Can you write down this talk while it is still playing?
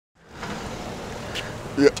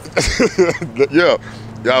Yeah. Yeah.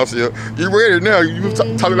 Y'all see it. You ready now? You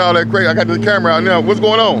talking all that crazy. I got the camera out now. What's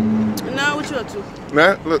going on? Nah, what you up to?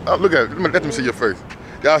 Man, look at it. Let me see your face.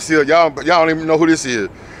 Y'all see it. Y'all don't even know who this is.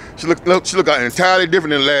 She look entirely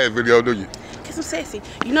different than the last video, do you? Cause I'm sexy.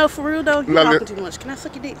 You know, for real though, you talking too much. Can I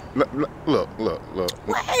suck your dick? Look.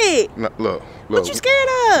 Wait. Look. What you scared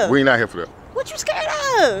of? We ain't out here for that. What you scared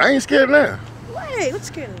of? I ain't scared now. Wait, what you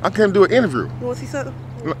scared of? I can't do an interview. You want to see something?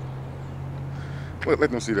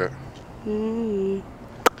 Let them see that. Mm.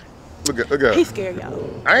 Look at. He's scared,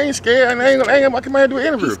 y'all. I ain't scared. I ain't come here to do an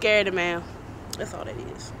interview. He's scared of man. That's all that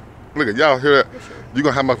is. Look at y'all hear that? You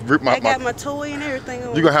gonna have I got my toy and everything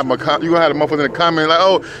on. You gonna have the motherfucker in the comment like,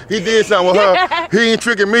 oh, he did something with her. He ain't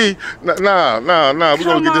tricking me. Nah. We gonna get this.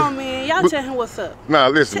 Come on, man. Y'all tell him what's up. Nah,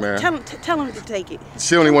 listen, man. Tell him to take it.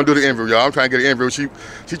 She don't even want to do the interview, y'all. I'm trying to get an interview.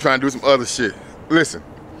 She trying to do some other shit. Listen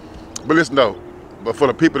though. But for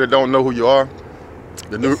the people that don't know who you are,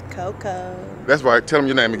 It's Coco. That's right. Tell them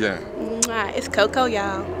your name again. It's Coco,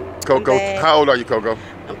 y'all. Coco. How old are you, Coco?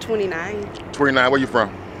 I'm 29. 29. Where you from?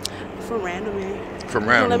 From Random, man. From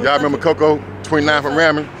Random. Y'all remember Coco? 29 from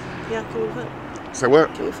Random? Yeah, can we fuck? Say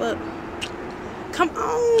what? Can we fuck? Come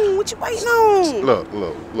on. What you waiting on? Look.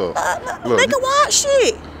 Make a wild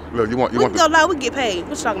shit. Look, you want go live, we get paid.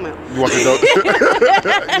 What you talking about? You want the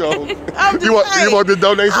you want the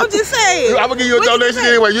donation? I'm just saying. I'm gonna give you a donation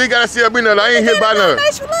anyway. You ain't gotta see up in there. I ain't here by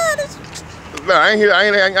nothing. No, I ain't here. I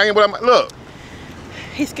ain't what I'm. Look.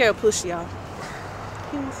 He's scared of pussy, y'all.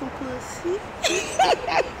 He wants some pussy.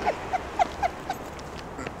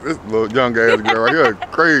 This little young ass girl right here,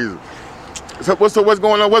 crazy. So what's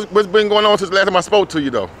going on? What's been going on since the last time I spoke to you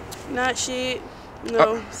though? Not shit. You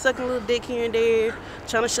know, sucking a little dick here and there,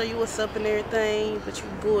 trying to show you what's up and everything, but you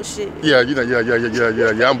bullshit. Yeah,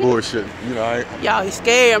 I'm bullshit. You know, y'all, he's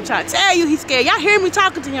scared. I'm trying to tell you, he's scared. Y'all hear me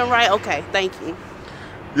talking to him, right? Okay, thank you.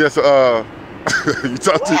 Yeah, so you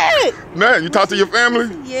talk to man, you talk to your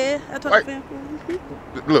family? Yeah, I talk to family.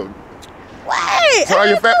 Look. Wait. So how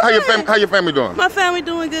your family doing? My family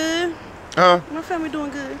doing good. Huh? My family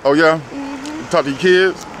doing good. Oh yeah. You talk to your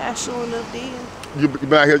kids? I sure enough did. You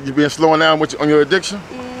been out here? You been slowing down on your addiction?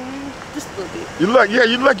 Just a little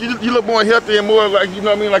bit. You look more healthy and more like, you know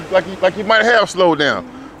what I mean, like you might have slowed down.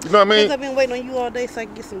 You know what I mean? Because I've been waiting on you all day so I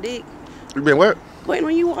can get some dick. You been what? Waiting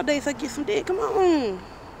on you all day so I can get some dick. Come on.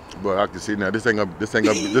 But I can see now this interview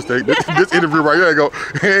right here ain't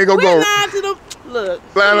gonna go. Lying to them. Look.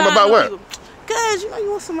 Lying them about what? Cause you know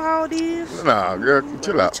you want some of all this. Nah, girl,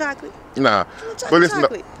 chill out. Chocolate. Nah. But listen,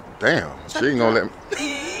 damn, she ain't gonna let me.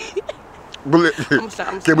 But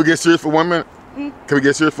can we get serious for 1 minute? Can we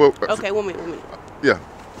get serious for? Okay, 1 minute. Yeah,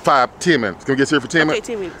 10 minutes. Can we get serious for 10 minutes?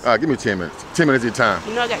 Okay, 10 minutes. Give me 10 minutes. 10 minutes of your time.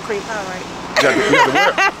 You know I got cream pie,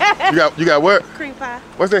 right? You got what? You got what? Cream pie.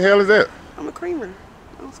 What the hell is that? I'm a creamer.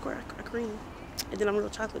 I'm a square. I cream, and then I'm real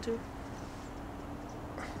chocolate too.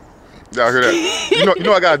 Y'all hear that? you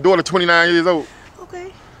know I got a daughter 29 years old.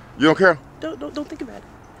 Okay. You don't care? Don't think about it.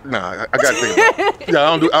 Nah, I gotta think about it.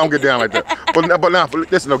 Yeah, I don't get down like that. But now,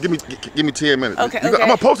 listen, give me 10 minutes. Okay. I'm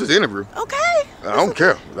gonna post this interview. Okay. I don't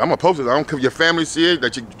care. I'm gonna post it. I don't care if your family see it.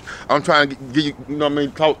 I'm trying to give you, you know what I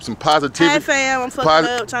mean, talk some positivity. Hey fam, I'm fucking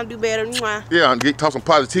up, trying to do better. Yeah, talk some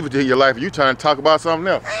positivity in your life. You trying to talk about something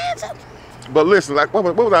else. But listen, like what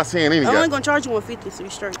was I saying anyway? I'm only gonna charge you $150 so you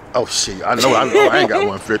straight. Oh shit, I know. I ain't got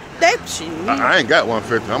 150. That shit. I ain't got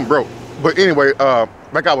 150. I'm broke. But anyway,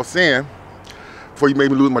 like I was saying, before you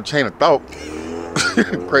made me lose my chain of thought.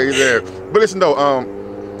 Crazy ass. But listen though,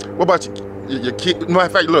 what about your kid? Matter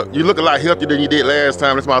of fact, look, you look a lot healthier than you did last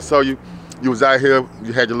time. That's why I saw you. You was out here.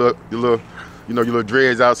 You had your little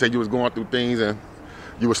dreads out. Said you was going through things and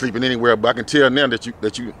you were sleeping anywhere. But I can tell now that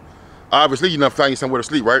you obviously you done found you somewhere to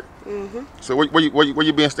sleep, right? So where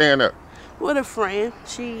you been staying at? With a friend.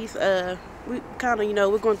 She's we kind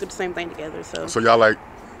of we're going through the same thing together. So y'all like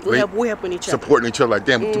we helping each other, supporting each other. Like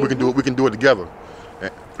damn, we can do it together.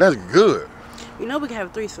 And that's good. You know we can have a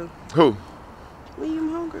threesome. Who? William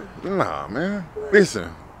Hunger. Nah, man.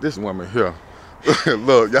 Listen, this woman here.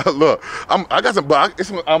 Look, y'all, look. I got some.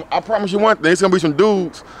 I promise you one thing. It's gonna be some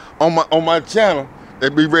dudes on my channel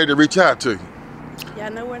that be ready to reach out to you.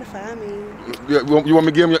 Y'all know where to find me. You want me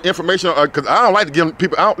to give them your information? Cause I don't like to give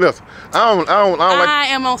people out. Listen, I don't like. I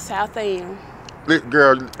am on South End.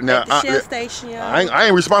 Girl, now at the Shell station, y'all. I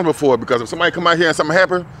ain't responsible for it because if somebody come out here and something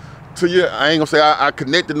happen to you, I ain't gonna say I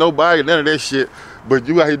connected nobody, none of that shit. But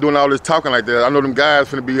you out here doing all this talking like that. I know them guys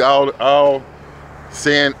finna be all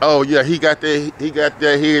saying, oh yeah, he got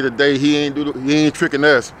that here today. He ain't tricking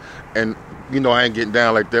us, and I ain't getting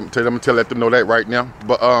down like that. I'm gonna let them know that right now.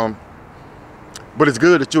 But it's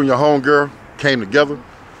good that you and your homegirl came together,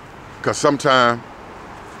 cause sometimes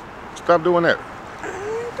Stop doing that. I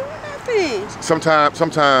ain't doing nothing.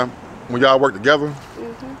 Sometime when y'all work together,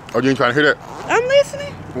 or you ain't trying to hear that? I'm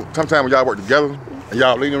listening. Sometimes when y'all work together and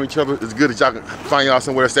y'all lean on each other, it's good that y'all can find y'all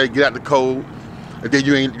somewhere to say, get out the cold. And then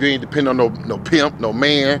you ain't depending on no pimp, no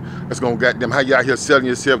man that's gonna goddamn how you out here selling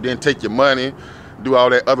yourself, then take your money, do all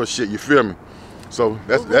that other shit. You feel me? So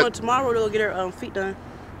that's We're going tomorrow to get her feet done.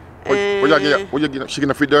 Where y'all get? Where you get? She getting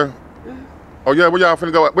her feet done? Oh yeah, where y'all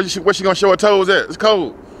finna go? Where she gonna show her toes at? It's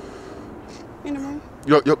cold. In the room.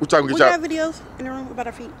 What y'all gonna We get got y'all? videos in the room about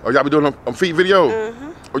our feet. Oh, y'all be doing them feet video?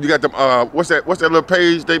 Or you got them? What's that little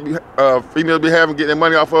page they be females be having getting their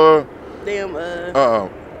money off of? Damn.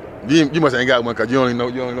 You must ain't got one because you don't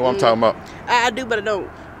know what I'm talking about. I do, but I don't.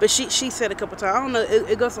 But she said a couple times. I don't know.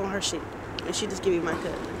 It goes on her shit, and she just give me my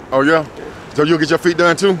cut. Oh yeah. So you'll get your feet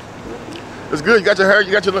done too? It's good. You got your hair.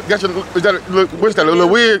 You got your. Is that what's that? A little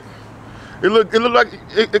wig? It look like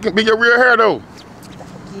it can be your real hair though.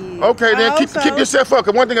 Yeah. Okay, then keep yourself up.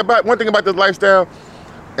 Cause one thing about this lifestyle,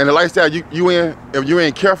 and the lifestyle you in, if you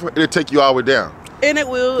ain't careful, it'll take you all the way down. And it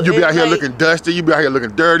will. You be out here looking dusty. You be out here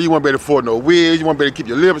looking dirty. You won't be able to afford no wigs. You won't be able to keep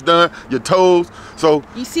your lips done, your toes. So.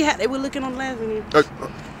 You see how they were looking on the last video?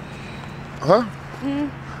 Huh?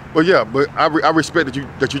 Well, yeah, but I respect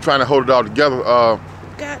that you trying to hold it all together.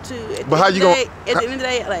 Got to. But how you gonna? At the end of the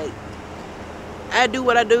day, like, I do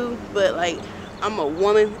what I do, but like, I'm a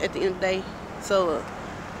woman at the end of the day. So,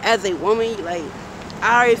 as a woman, like,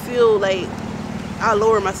 I already feel like I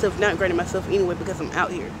lower myself, downgrading myself anyway because I'm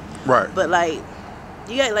out here. Right. But like,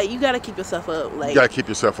 you gotta keep yourself up. Like, you gotta keep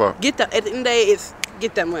yourself up. At the end of the day, it's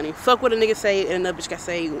get that money. Fuck what a nigga say and another bitch got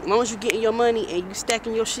say. As long as you getting your money and you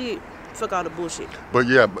stacking your shit, fuck all the bullshit. But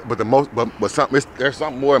yeah, but something there's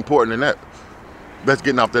something more important than that. That's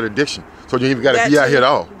getting off that addiction. So you ain't even gotta be out here at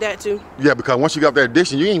all. That too. Yeah, because once you got that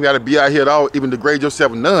addiction, you ain't even gotta be out here at all, even degrade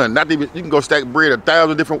yourself none. Not even you can go stack bread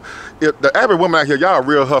 1,000 different. The average woman out here, y'all are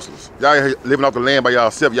real hustlers. Y'all here living off the land by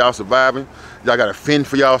y'allself, y'all surviving. Y'all gotta fend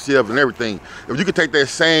for y'allselves and everything. If you could take that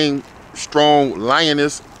same strong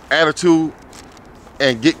lioness attitude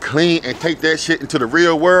and get clean and take that shit into the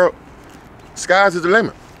real world, skies is the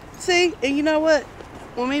limit. See, and you know what?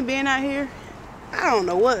 When me being out here, I don't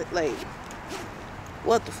know what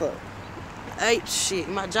the fuck. Shit,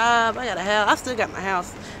 my job, I got a house. I still got my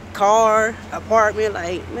house, car, apartment.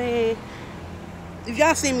 Like, man, if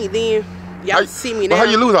y'all see me then, y'all see me now. How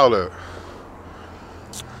you lose all that?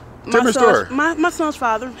 Tell me the story. My son's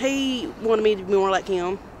father, he wanted me to be more like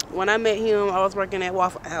him. When I met him, I was working at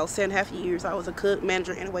Waffle House 7.5 years. I was a cook,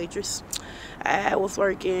 manager, and a waitress. I was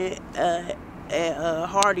working at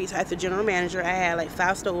Hardee's as a general manager. I had like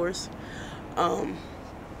 5 stores. I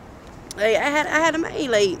had a maid.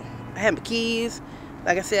 Like, I had my kids.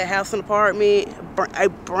 Like I said, a house and apartment, a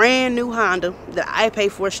brand new Honda that I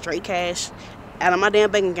paid for straight cash out of my damn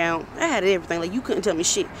bank account. I had everything. Like, you couldn't tell me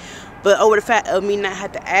shit. But over the fact of me not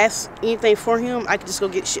have to ask anything for him, I could just go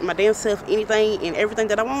get shit my damn self, anything and everything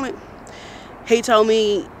that I wanted. He told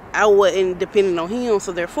me I wasn't depending on him,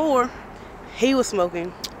 so therefore, he was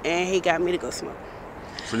smoking, and he got me to go smoke.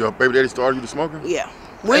 So your baby daddy started you to smoking? Yeah.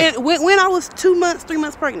 When I was 3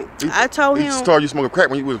 months pregnant, I told him. He started you smoking crack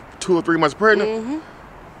when you was 2 or 3 months pregnant?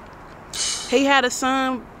 He had a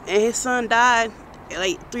son, and his son died at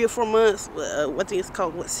like 3 or 4 months. What it's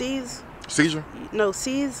called? What, SIDS? Seizure? No,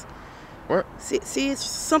 SIDS. What? SIDS,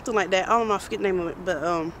 something like that. I don't know, I forget the name of it.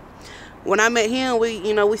 But when I met him,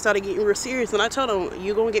 we started getting real serious, and I told him,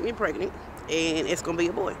 "You're gonna get me pregnant, and it's gonna be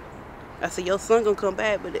a boy." I said, "Your son gonna come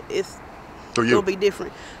back, but it's gonna be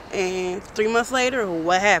different." And 3 months later,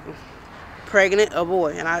 what happened? Pregnant, a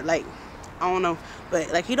boy, and I don't know,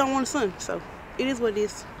 but like he don't want a son, so it is what it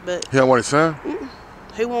is. But he don't want a son.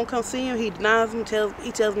 He won't come see him. He denies him.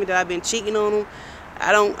 He tells me that I've been cheating on him.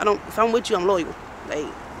 I don't. If I'm with you, I'm loyal. Like,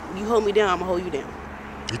 you hold me down, I'm gonna hold you down.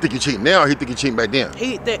 He think you cheating now, or he think you cheating back then?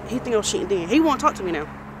 He think I was cheating then. He won't talk to me now.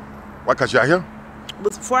 Why? Cause you out here?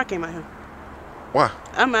 But before I came out here. Why?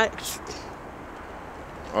 I'm not.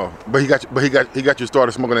 Oh, but he got you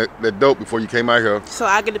started smoking that dope before you came out here. So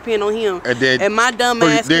I could depend on him. And my dumb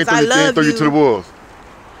ass, because I love threw you to the wolves.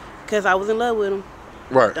 Because I was in love with him.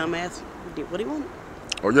 Right. Dumb ass did what he wanted.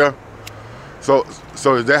 Oh yeah. So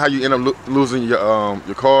is that how you end up losing your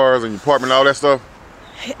cars and your apartment and all that stuff?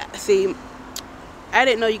 See, I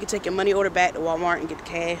didn't know you could take your money order back to Walmart and get the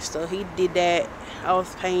cash, so he did that. I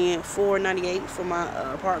was paying $4.98 for my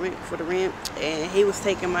apartment for the rent, and he was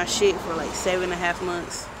taking my shit for like 7.5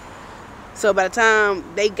 months. So by the time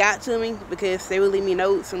they got to me, because they would leave me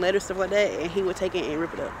notes and letters, stuff like that, and he would take it and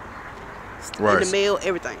rip it up. Right. In the mail,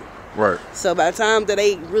 everything. Right. So by the time that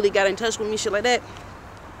they really got in touch with me, shit like that,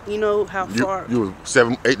 You know how far. You was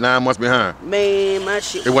 7, 8, 9 months behind. Man, my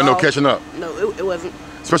shit. It wasn't no catching up. No, it wasn't.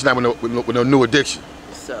 Especially now with no new addiction.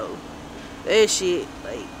 So, that shit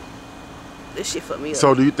fucked me up.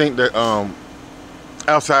 So do you think that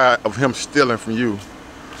outside of him stealing from you,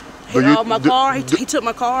 my car, he took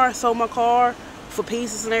my car, sold my car for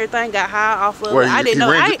pieces and everything, got high off of it. I didn't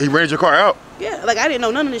know. He ran your car out? Yeah, like I didn't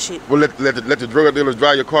know none of this shit. Well, let the drug dealers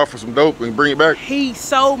drive your car for some dope and bring it back? He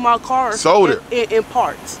sold my car. Sold it? In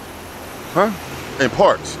parts. Huh? In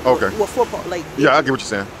parts? Okay. Well, for parts. Like, yeah, I get what you're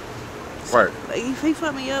saying. Right. Like, he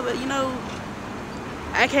fucked me up, but you know,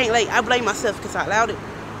 I can't, like, I blame myself because I allowed it.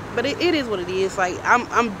 But it is what it is. Like,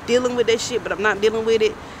 I'm dealing with that shit, but I'm not dealing with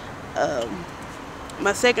it.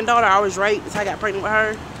 My second daughter, I was raped, so I got pregnant with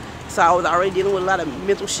her. So I was already dealing with a lot of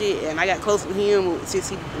mental shit, and I got close with him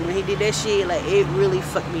when he did that shit. Like, it really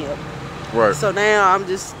fucked me up. Right. So now I'm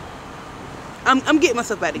getting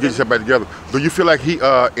myself back together. Get yourself back together. Do you feel like he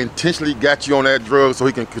intentionally got you on that drug so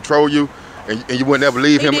he can control you, and you wouldn't ever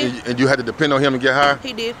leave him, and you had to depend on him to get high?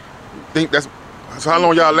 He did. Think that's so. How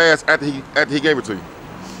long y'all last after he gave it to you,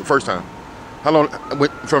 the first time? How long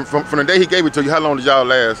from the day he gave it to you? How long did y'all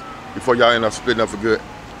last before y'all end up splitting up for good?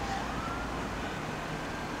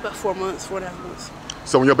 About 4 months, 4.5 months.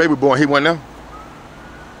 So when your baby born, he wasn't there?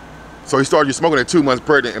 So he started you smoking at 2 months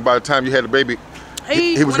pregnant, and by the time you had the baby,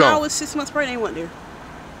 he was gone? When I was 6 months pregnant, he wasn't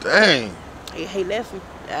there. Dang. He left me.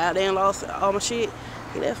 I then lost all my shit.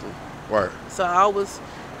 He left me. Right. So I was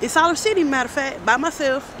in Solid City, matter of fact, by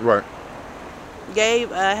myself. Right.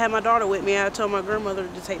 I had my daughter with me. I told my grandmother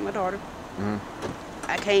to take my daughter.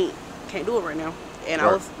 I can't do it right now. And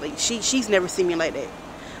I was like, she's never seen me like that.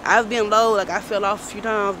 I've been low, like I fell off a few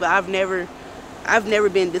times, but I've never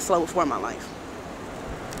been this low before in my life.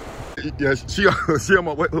 Yeah, she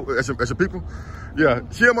almost, that's your people? Yeah,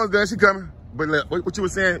 she almost done, she coming. But like, what you were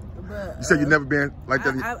saying, you said you've never been like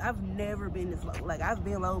that? I've never been this low. Like, I've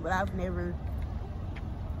been low, but I've never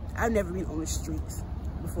been on the streets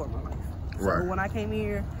before in my life. So right. When I came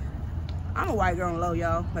here, I'm a white girl on low,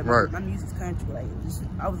 y'all. Like, right. My music's country, like,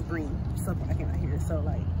 I was green, something I came out here, so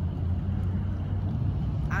like,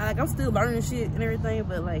 I'm still learning shit and everything,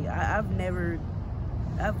 but like I've never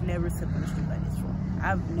stepped on the street like this before.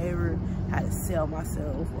 I've never had to sell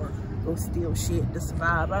myself or go steal shit to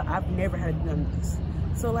survive. I've never had to do this.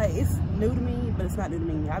 So like, it's new to me, but it's not new to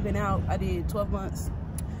me. I've been out. I did 12 months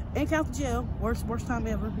in county jail. Worst time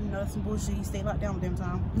ever. You know, that's some bullshit. You stay locked down with them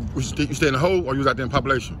time. You stay in the hole, or you was out there in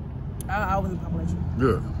population? I was in population.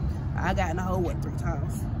 Good. I got in the hole 3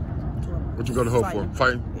 times. What you go to the hole for?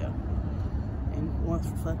 Fighting? Yeah. And once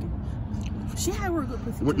for fucking. She had real good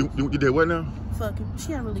pussy. You did what now? Fucking.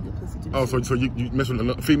 She had really good pussy too. Oh, so you mess with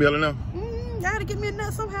a female now? Y'all had to get me a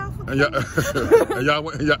nut somehow. And y'all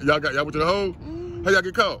went to the hole? How y'all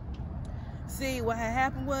get caught? See, what had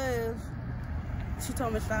happened was, she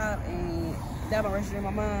told me to stop, and that don't register in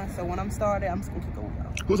my mind. So when I'm started, I'm just gonna keep going,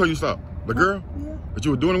 y'all. Who told you to stop? The girl? Yeah. That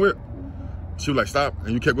you were doing it with? She was like, stop,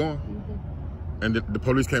 and you kept going? And the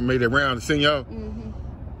police came made that round to send y'all? And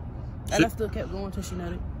I still kept going until she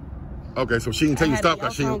nutted. Okay, so she didn't tell you to stop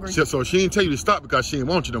because she didn't tell you to stop because she didn't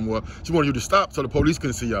want you no more. She wanted you to stop so the police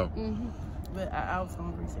couldn't see y'all. But I was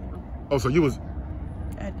hungry, so. Oh, so you was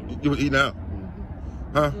eating out?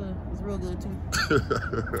 Huh? It was real good too.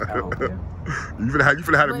 You finna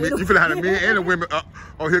have the men and the women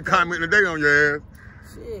on here commenting today on your ass.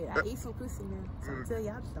 Shit, I eat some pussy now. So I tell you,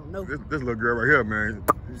 I just don't know. This little girl right here, man.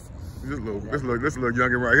 This little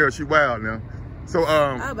youngin right here, she wild now. So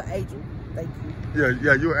I'm an angel. Thank you.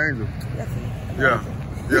 Yeah, you're an angel. That's it.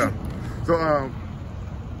 Yeah. So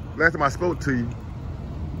last time I spoke to you,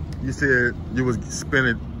 you said you was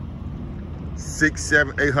spending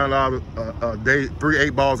 $600, $700, $800 a day, 3 8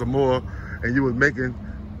 balls or more, and you was making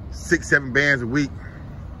 6, 7 bands a week.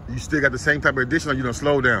 You still got the same type of addiction, or you done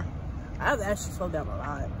slow down? I've actually slowed down a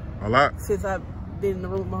lot. A lot? Since I've been in the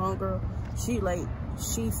room with my homegirl,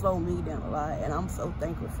 she slowed me down a lot, and I'm so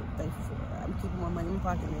thankful for her. I'm keeping my money in my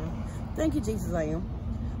pocket now. Thank you, Jesus, I am.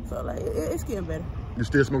 So like, it's getting better. You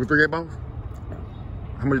still smoking 3 8 balls? No.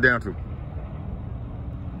 How much down to?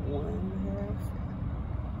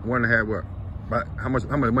 1.5. 1.5 what? But how much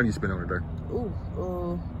money you spend on it there? Ooh,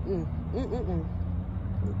 4.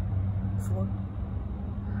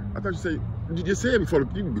 I thought you just said before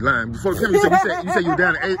you would be lying. Before the camera, you said you were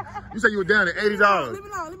down to $8. You said you were down to $80. Leave me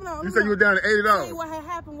alone. You said you were down to $80. See, what had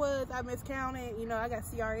happened was I miscounted. You know, I got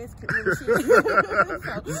CRS.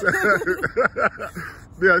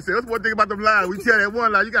 Yeah, see, that's one thing about them lies. We tell that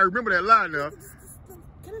one lie, you gotta remember that lie now.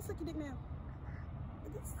 Can I suck your dick now?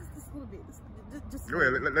 Just a little bit. Just go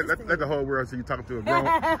ahead, let the whole world see you talking to a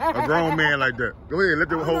grown man like that. Go ahead, let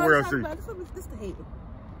the whole world see. This the hater.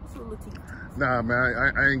 a little teeth. Nah,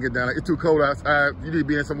 man, I ain't get down. It's too cold outside. You need to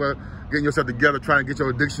be in somewhere, getting yourself together, trying to get your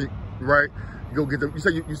addiction right. You go get the.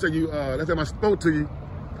 You say you. Last time I spoke to you,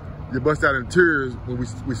 you bust out in tears when we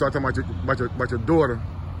started talking about your daughter.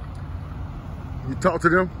 You talked to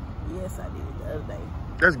them? Yes, I did the other day.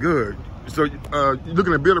 That's good. So you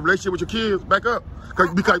looking to build a relationship with your kids back up?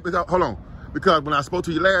 Because hold on. Because when I spoke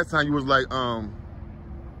to you last time, you was like,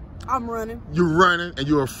 I'm running. You're running and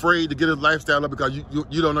you're afraid to get his lifestyle up because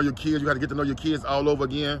you don't know your kids. You got to get to know your kids all over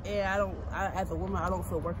again. Yeah, as a woman, I don't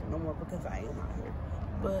feel working no more because I am out here.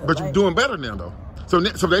 But like, you're doing better now, though. So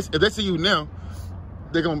if they see you now,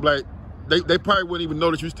 they're gonna be like, they probably wouldn't even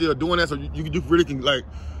know that you're still doing that. So you really can like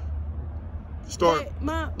start.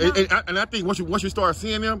 And I think once you start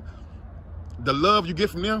seeing them, the love you get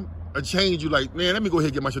from them. A change you like, man, let me go ahead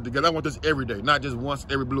and get my shit together. I want this every day, not just once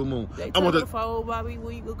every blue moon. They tell me the phone, Bobby,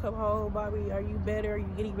 when you go come home, Bobby, are you better? Are you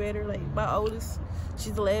getting better? Like, my oldest,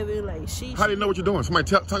 she's 11, like, How do you know what you're doing? Somebody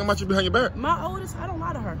talking about you behind your back? My oldest, I don't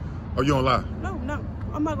lie to her. Oh, you don't lie? No,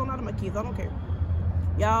 I'm not gonna lie to my kids, I don't care.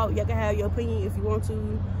 Y'all can have your opinion if you want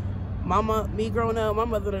to. Mama, me growing up, my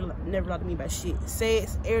mother never lied to me about shit.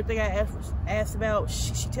 Says everything I asked about,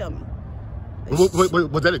 she tell me. Like,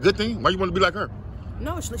 was that a good thing? Why you want to be like her?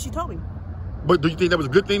 No, she told me. But do you think that was a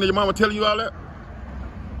good thing that your mama telling you all that?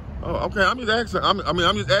 Oh, okay. I'm just asking. I'm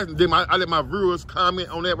just asking. Then I let my viewers comment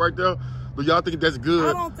on that right there. Do y'all think that's good?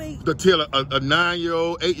 I don't think to tell a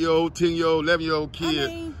 9-year-old, 8-year-old, 10-year-old, 11-year-old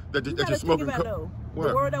kid that you're smoking. The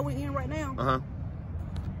world that we're in right now.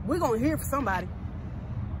 We're gonna hear from somebody.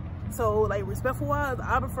 So, like, respectful wise,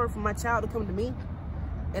 I prefer for my child to come to me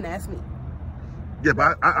and ask me. Yeah,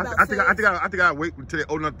 but I think I wait until they're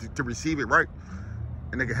old enough to receive it, right?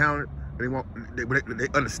 And they can handle it. They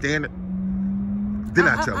understand it. Then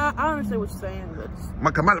I tell them. I understand what you're saying, but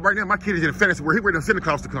right now my kid is in a fantasy where he waiting on Santa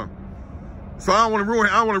Claus to come. So I don't want to ruin.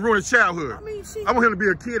 I don't want to ruin his childhood. I mean, I want him to be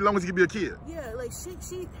a kid as long as he can be a kid. Yeah, like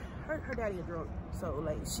her daddy a drunk. So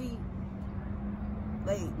like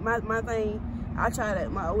my thing. I tried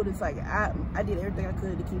at my oldest. Like I did everything I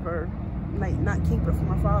could to keep her. Like, not keep her from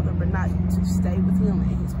my father, but not to stay with him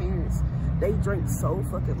and his parents. They drank so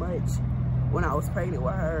fucking much when I was pregnant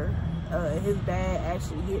with her. His dad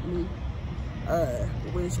actually hit me.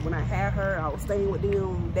 When I had her, I was staying with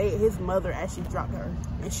them. His mother actually dropped her,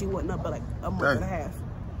 and she wasn't up but like a month and a half.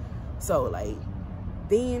 So like,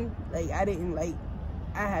 then like I didn't like.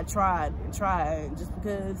 I had tried, and just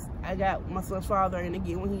because I got my son's father and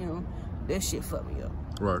again with him, that shit fucked me up.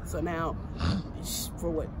 Right. So now, for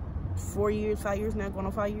what? 4 years, 5 years now, going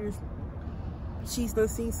on 5 years, she's done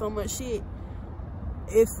seen so much shit.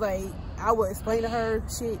 It's like I would explain to her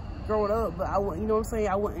shit growing up, but I wouldn't, you know what I'm saying?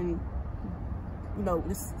 I wouldn't,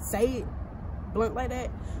 just say it blunt like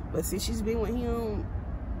that. But since she's been with him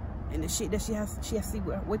and the shit that she has to see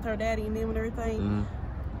with her daddy and them and everything,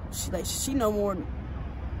 she know more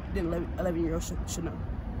than 11-year-old should know.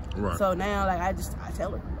 Right. So now, like I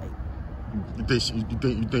tell her, like. You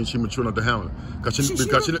think she mature enough to handle it?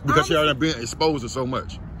 Because she already been exposed to so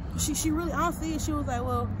much. She really, honestly, she was like,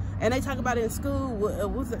 well, and they talk about it in school.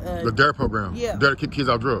 What's it? The DARE program. Yeah. DARE to keep kids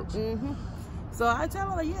off drugs. So I tell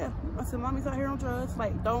her, like, yeah. I said, mommy's out here on drugs.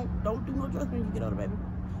 Like, don't do no drugs when you get older, baby.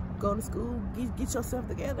 Go to school, get yourself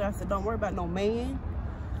together. I said, don't worry about no man.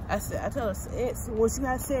 I tell her, once you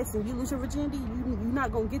have sex and you lose your virginity, you're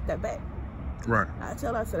not gonna get that back. Right. I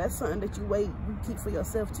tell her, I said, that's something that you keep for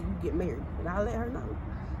yourself till you get married. And I let her know.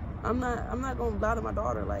 I'm not gonna lie to my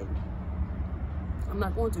daughter, like, I'm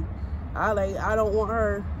not going to. I don't want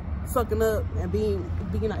her sucking up and being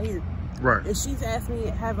out here. Right. And she's asked me,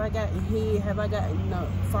 have I gotten hit? Have I gotten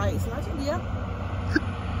fights? And I said, yeah.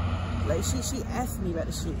 Like she asked me about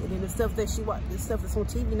the shit. And then the stuff that she watched, the stuff that's on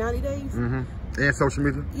TV nowadays. And social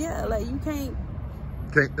media. Yeah, like you can't.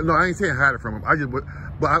 No, I ain't saying hide it from them. I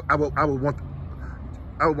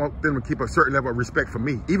would want them to keep a certain level of respect for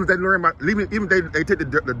me. Even if they learn about, even if they take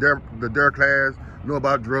the DARE class, know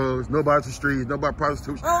about drugs, know about the streets, know about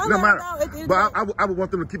prostitution. No matter. But I would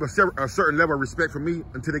want them to keep a certain level of respect for me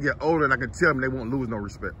until they get older, and I can tell them they won't lose no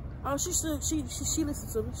respect. Oh, she listens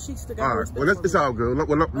to me. She still got respect. Well, it's all good.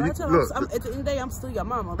 Look, at the end of the day, I'm still your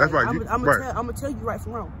mama. Like, that's right. I'm gonna tell you right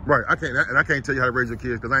from wrong. Right. I can't tell you how to raise your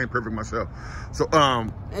kids because I ain't perfect myself. So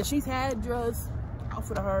and she's had drugs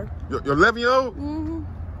offered to her. Your 11-year-old?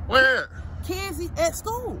 Where? Kids at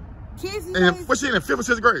school. Kids. And what's she in the 5th or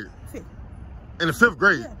 6th grade? 5th. In the 5th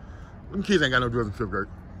grade? Yeah. Them kids ain't got no drugs in 5th grade.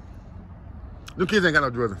 Them kids ain't got no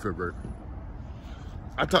drugs in 5th grade.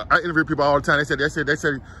 I interview people all the time. They said they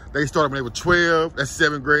started when they were 12. That's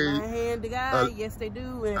 7th grade. My hand, the guy, yes they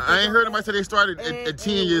do. And I ain't heard anybody say they started at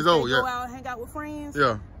 10 years old. Go out and hang out with friends.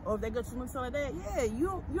 Yeah. or if they go to something like that, yeah,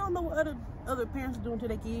 you don't know what other parents are doing to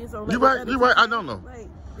their kids. Or like you're right. I don't know. Like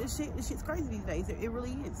this shit's crazy these days. It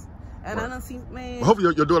really is. And I done seen, man. Well,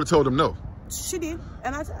 hopefully your daughter told them no. She did,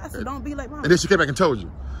 and I said, don't be like mom. And then she came back and told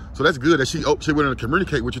you. So that's good that she willing to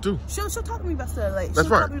communicate with you too. She'll talk to me about stuff. Like that's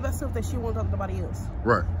she'll right. talk to me about stuff that she won't talk to nobody else.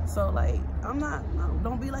 Right. So like,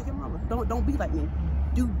 don't be like your mama. Don't be like me.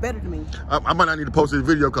 Do better than me. I might not need to post this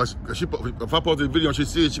video because if I post this video and she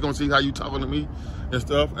sees it, she gonna see how you talking to me and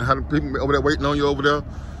stuff, and how the people over there waiting on you over there.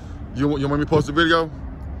 You want me to post the video?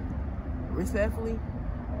 Respectfully,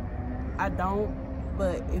 I don't.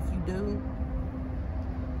 But if you do,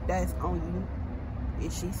 that's on you.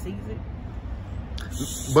 If she sees it.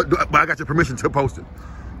 But I got your permission to post it.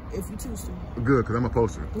 If you choose to. Good, because I'm a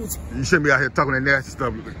poster. You shouldn't be out here talking that nasty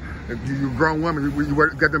stuff. You a grown woman, you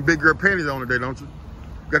got them big girl panties on today, don't you?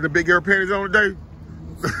 Got the big girl panties on today?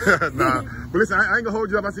 Nah. But listen, I ain't gonna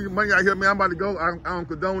hold you up. I see your money out here, man. I'm about to go. I don't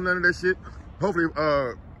condone none of that shit. Hopefully,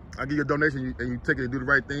 I give you a donation and you take it and do the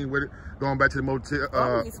right thing with it. Going back to the motel.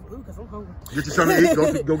 I'm get some food because I'm hungry. Get you something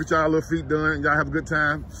to eat. Go get y'all little feet done. Y'all have a good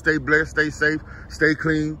time. Stay blessed, stay safe, stay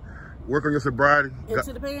clean. Work on your sobriety. And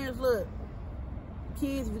to the parents, look,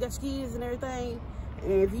 kids, if you got your kids and everything,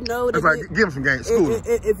 and if you know that's right, give them some game, school.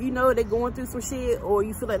 If you know they're going through some shit, or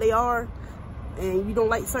you feel like they are, and you don't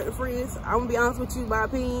like certain friends, I'm gonna be honest with you, my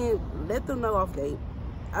opinion, let them know off date.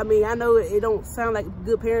 I mean, I know it don't sound like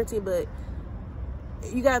good parenting, but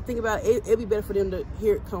you gotta think about it. It'd be better for them to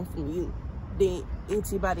hear it come from you than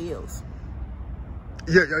anybody else.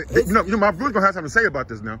 Yeah, you know, my brother's gonna have something to say about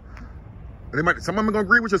this now. Some of them gonna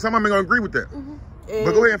agree with you, some of them gonna agree with that. And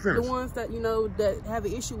but go ahead and finish. The ones that that have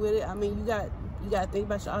an issue with it, I mean, you got to think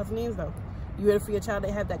about your odds and ends though. You ready for your child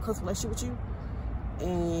to have that close relationship with you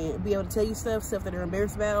and be able to tell you stuff that they're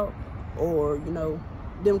embarrassed about, or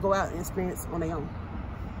them go out and experience on their own.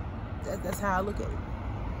 That's how I look at it.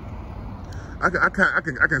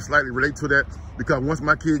 I can slightly relate to that, because once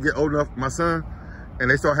my kid get old enough, my son,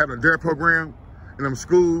 and they start having a DARE program in them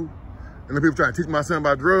school, and the people trying to teach my son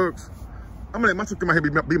about drugs, I'm gonna let my son come out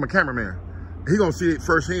here be my cameraman. He gonna see it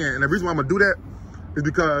firsthand. And the reason why I'm gonna do that is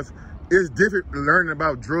because it's different learning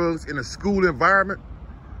about drugs in a school environment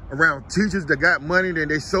around teachers that got money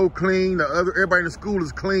and they so clean. Everybody in the school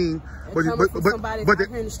is clean. But somebody out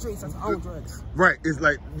here in the streets that's on drugs. Right. It's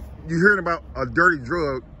like you're hearing about a dirty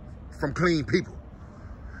drug from clean people.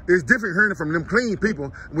 It's different hearing it from them clean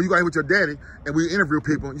people. When you go out here with your daddy and we interview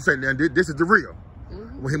people, you say, "Now this is the real."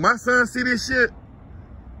 When my son see this shit,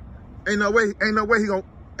 ain't no way he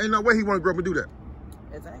want to grow up and do that.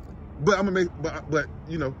 Exactly. But I'm gonna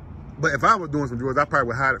but if I was doing some drugs, I probably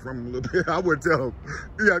would hide it from him a little bit. I wouldn't tell him.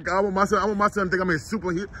 Yeah, I want my son to think I'm his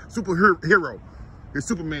superhero, his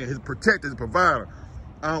Superman, his protector, his provider.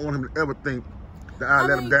 I don't want him to ever think that I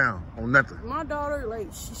let him down on nothing. My daughter, like,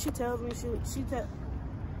 she tells me,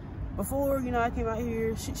 before, I came out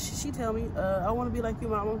here, she tell me, I want to be like you,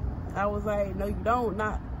 mama. I was like, no, you don't.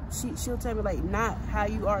 She'll tell me, like, not how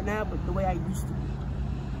you are now, but the way I used to be.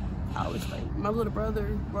 I was like, my little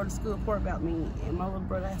brother wrote a school report about me, and my little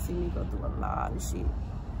brother has seen me go through a lot of shit.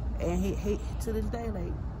 And he to this day,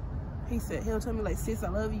 like, he'll tell me, like, sis, I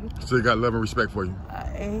love you. So he got love and respect for you.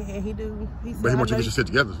 And he do. He said, but he wants you to get your shit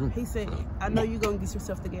together too. He said, I know you're going to get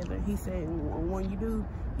yourself together. He said, when you do,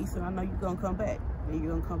 he said, I know you're going to come back. And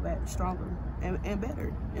you're going to come back stronger and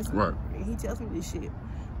better. Right. And he tells me this shit.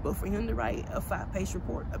 But for him to write a 5-page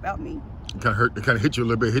report about me, it kind of hit you a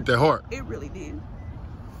little bit, hit that hard. It really did.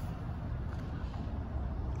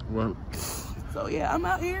 Well, so yeah, I'm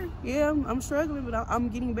out here. Yeah, I'm struggling, but I'm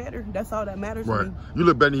getting better. That's all that matters to me. You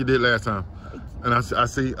look better than you did last time. And I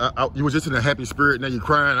see you was just in a happy spirit. Now you're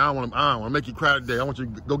crying. I don't want to make you cry today. I want you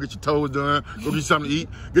to go get your toes done. Go get something to eat.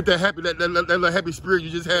 Get that happy, that little happy spirit you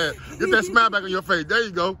just had. Get that smile back on your face. There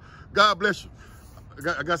you go. God bless you.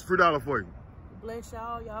 I got some $3 for you. Bless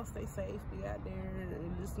y'all. Y'all stay safe. Be out there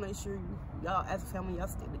and just make sure y'all, as a family, y'all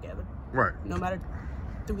stay together. Right. No matter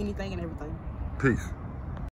through anything and everything. Peace.